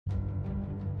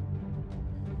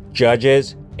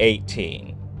Judges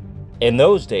 18. In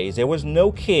those days there was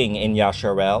no king in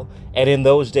Yasharel, and in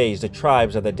those days the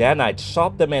tribes of the Danites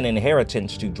sought them an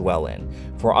inheritance to dwell in.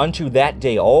 For unto that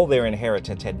day all their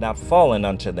inheritance had not fallen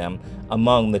unto them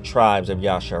among the tribes of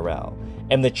Yasharel.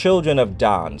 And the children of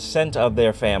Dan sent of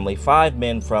their family 5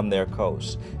 men from their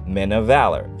coasts, men of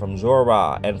valor, from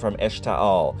Zorah and from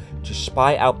Eshtaol, to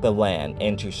spy out the land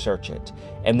and to search it.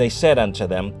 And they said unto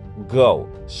them, Go,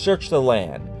 search the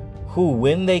land. Who,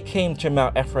 when they came to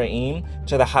Mount Ephraim,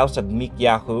 to the house of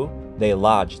Mikyahu, they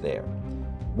lodged there.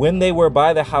 When they were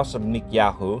by the house of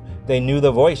Mikyahu, they knew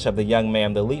the voice of the young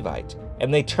man the Levite,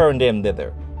 and they turned in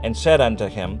thither, and said unto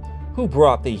him, Who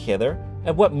brought thee hither?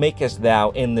 And what makest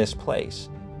thou in this place?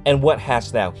 And what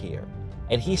hast thou here?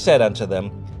 And he said unto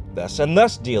them, Thus and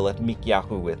thus dealeth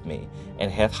Mikyahu with me,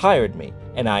 and hath hired me,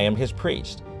 and I am his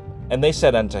priest. And they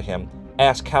said unto him,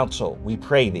 Ask counsel, we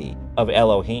pray thee, of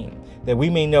Elohim, that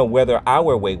we may know whether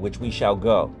our way which we shall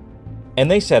go. And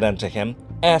they said unto him,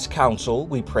 Ask counsel,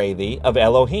 we pray thee, of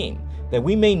Elohim, that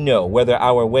we may know whether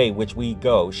our way which we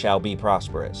go shall be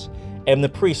prosperous. And the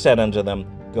priest said unto them,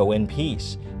 Go in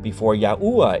peace, before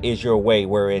Yahuwah is your way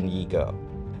wherein ye go.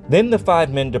 Then the 5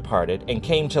 men departed, and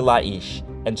came to Laish,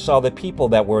 and saw the people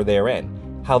that were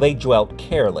therein, how they dwelt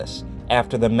careless,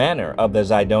 after the manner of the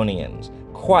Zidonians,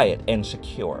 quiet and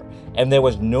secure. And there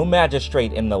was no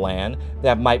magistrate in the land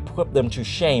that might put them to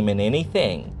shame in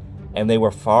anything. And they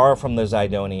were far from the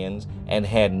Zidonians, and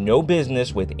had no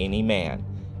business with any man.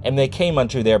 And they came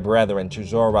unto their brethren to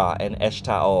Zorah and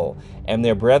Eshtaol, and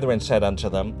their brethren said unto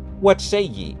them, What say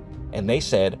ye? And they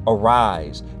said,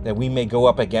 Arise, that we may go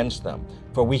up against them.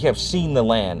 For we have seen the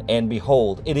land, and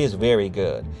behold, it is very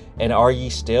good. And are ye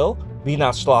still? Be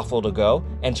not slothful to go,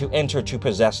 and to enter to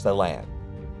possess the land.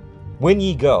 When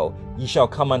ye go, ye shall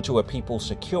come unto a people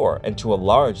secure, and to a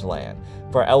large land.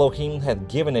 For Elohim hath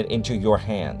given it into your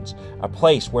hands, a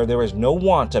place where there is no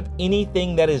want of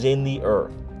anything that is in the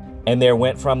earth. And there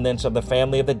went from thence of the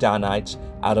family of the Danites,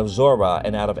 out of Zorah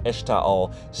and out of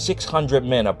Eshtaol, 600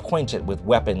 men appointed with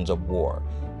weapons of war.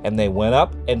 And they went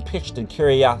up and pitched in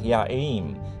Kiriath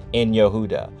Yaim in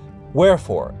Yehuda.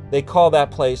 Wherefore they call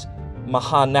that place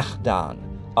Mahanehdan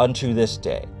unto this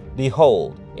day.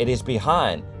 Behold, it is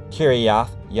behind Kiriath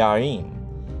Yaim.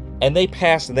 And they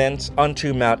passed thence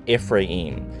unto Mount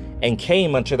Ephraim, and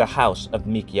came unto the house of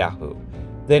Mikyahu.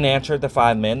 Then answered the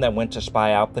 5 men that went to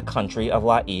spy out the country of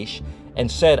Laish,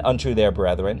 and said unto their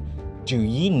brethren, Do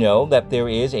ye know that there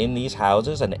is in these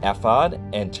houses an ephod,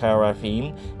 and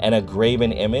teraphim, and a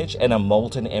graven image, and a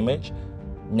molten image?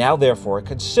 Now therefore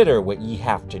consider what ye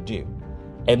have to do.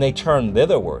 And they turned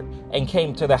thitherward, and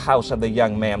came to the house of the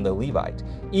young man the Levite,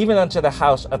 even unto the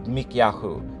house of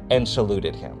Mikyahu, and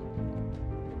saluted him.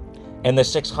 And the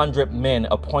 600 men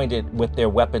appointed with their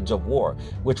weapons of war,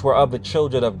 which were of the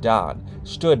children of Dan,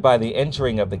 stood by the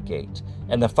entering of the gate.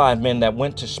 And the 5 men that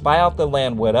went to spy out the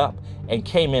land went up, and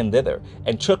came in thither,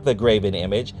 and took the graven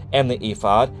image, and the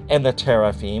ephod, and the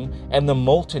teraphim, and the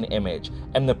molten image.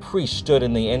 And the priest stood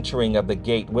in the entering of the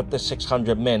gate with the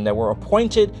 600 men that were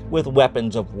appointed with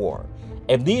weapons of war.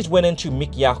 And these went into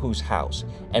Mikyahu's house,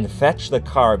 and fetched the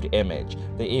carved image,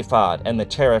 the ephod, and the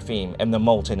teraphim, and the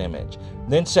molten image.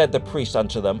 Then said the priest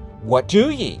unto them, What do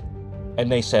ye?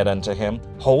 And they said unto him,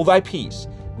 Hold thy peace,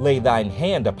 lay thine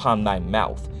hand upon thy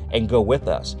mouth, and go with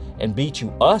us, and be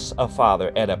to us a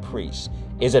father and a priest.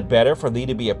 Is it better for thee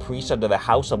to be a priest unto the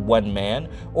house of one man,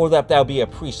 or that thou be a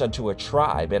priest unto a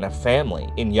tribe and a family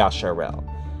in Yasharel?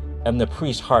 And the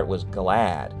priest's heart was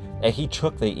glad, and he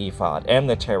took the ephod, and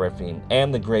the teraphim,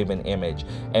 and the graven image,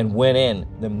 and went in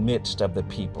the midst of the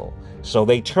people. So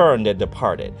they turned and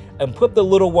departed, and put the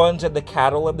little ones and the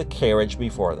cattle and the carriage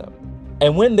before them.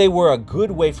 And when they were a good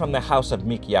way from the house of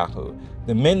Mikyahu,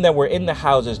 the men that were in the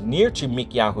houses near to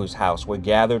Mikyahu's house were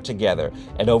gathered together,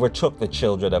 and overtook the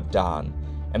children of Dan.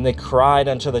 And they cried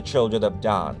unto the children of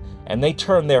Dan, and they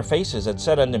turned their faces, and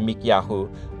said unto Mikyahu,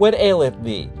 What aileth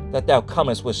thee, that thou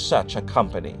comest with such a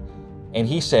company? And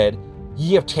he said,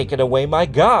 Ye have taken away my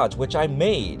gods which I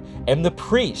made, and the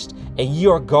priest, and ye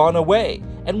are gone away.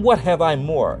 And what have I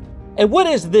more? And what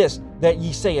is this that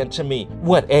ye say unto me,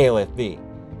 What aileth thee?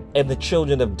 And the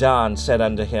children of Dan said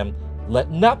unto him,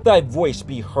 Let not thy voice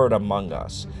be heard among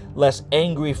us, lest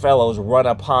angry fellows run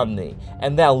upon thee,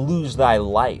 and thou lose thy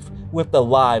life with the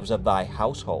lives of thy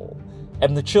household.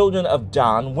 And the children of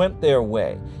Dan went their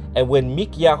way. And when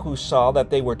Mikyahu saw that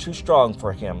they were too strong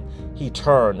for him, he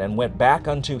turned and went back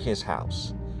unto his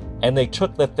house. And they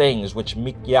took the things which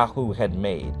Mikyahu had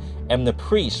made, and the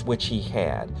priests which he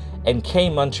had, and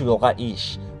came unto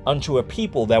Laish, unto a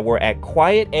people that were at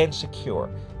quiet and secure,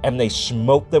 And they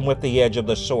smote them with the edge of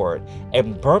the sword,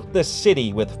 and burnt the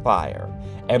city with fire.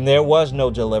 And there was no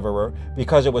deliverer,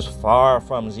 because it was far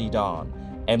from Zidon.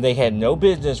 And they had no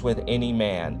business with any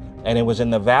man, and it was in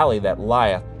the valley that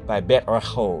lieth by Bet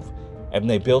Rehov. And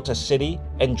they built a city,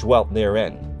 and dwelt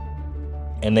therein.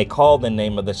 And they called the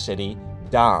name of the city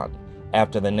Dan,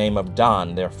 after the name of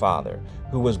Dan their father,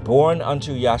 who was born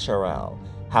unto Yasharel.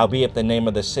 Howbeit the name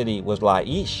of the city was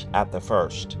Laish at the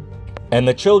first. And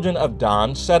the children of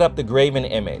Dan set up the graven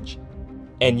image.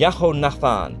 And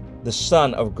Yahonathan, the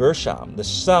son of Gershom, the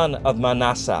son of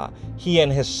Manasseh, he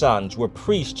and his sons were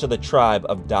priests to the tribe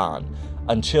of Dan,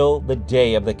 until the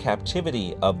day of the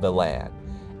captivity of the land.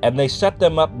 And they set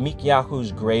them up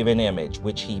Mikyahu's graven image,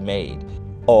 which he made,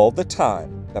 all the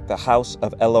time that the house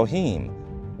of Elohim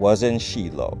was in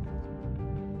Shiloh.